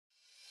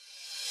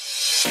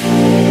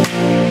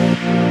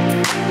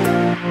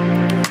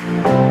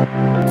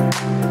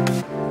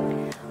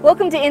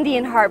Welcome to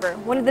Indian Harbor,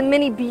 one of the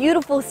many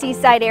beautiful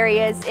seaside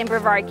areas in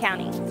Brevard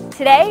County.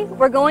 Today,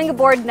 we're going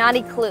aboard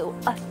Nauti Clue,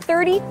 a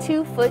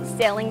 32-foot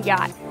sailing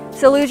yacht.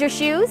 So lose your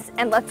shoes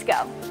and let's go.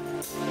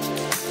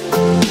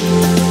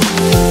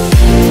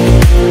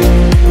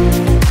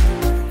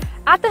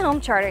 At the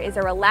Helm Charter is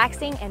a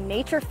relaxing and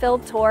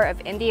nature-filled tour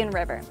of Indian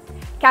River.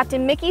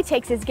 Captain Mickey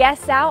takes his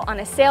guests out on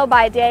a sail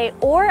by day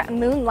or a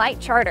moonlight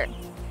charter.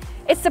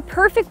 It's the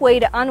perfect way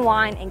to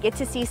unwind and get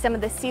to see some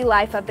of the sea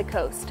life of the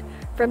coast.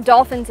 From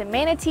dolphins and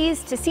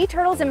manatees to sea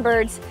turtles and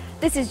birds,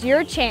 this is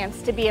your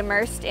chance to be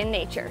immersed in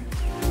nature.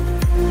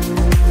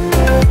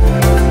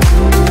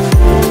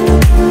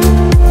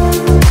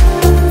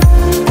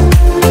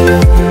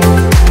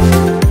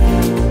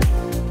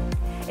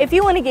 If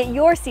you want to get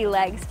your sea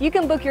legs, you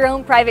can book your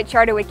own private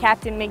charter with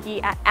Captain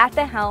Mickey at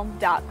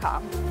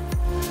thehelm.com.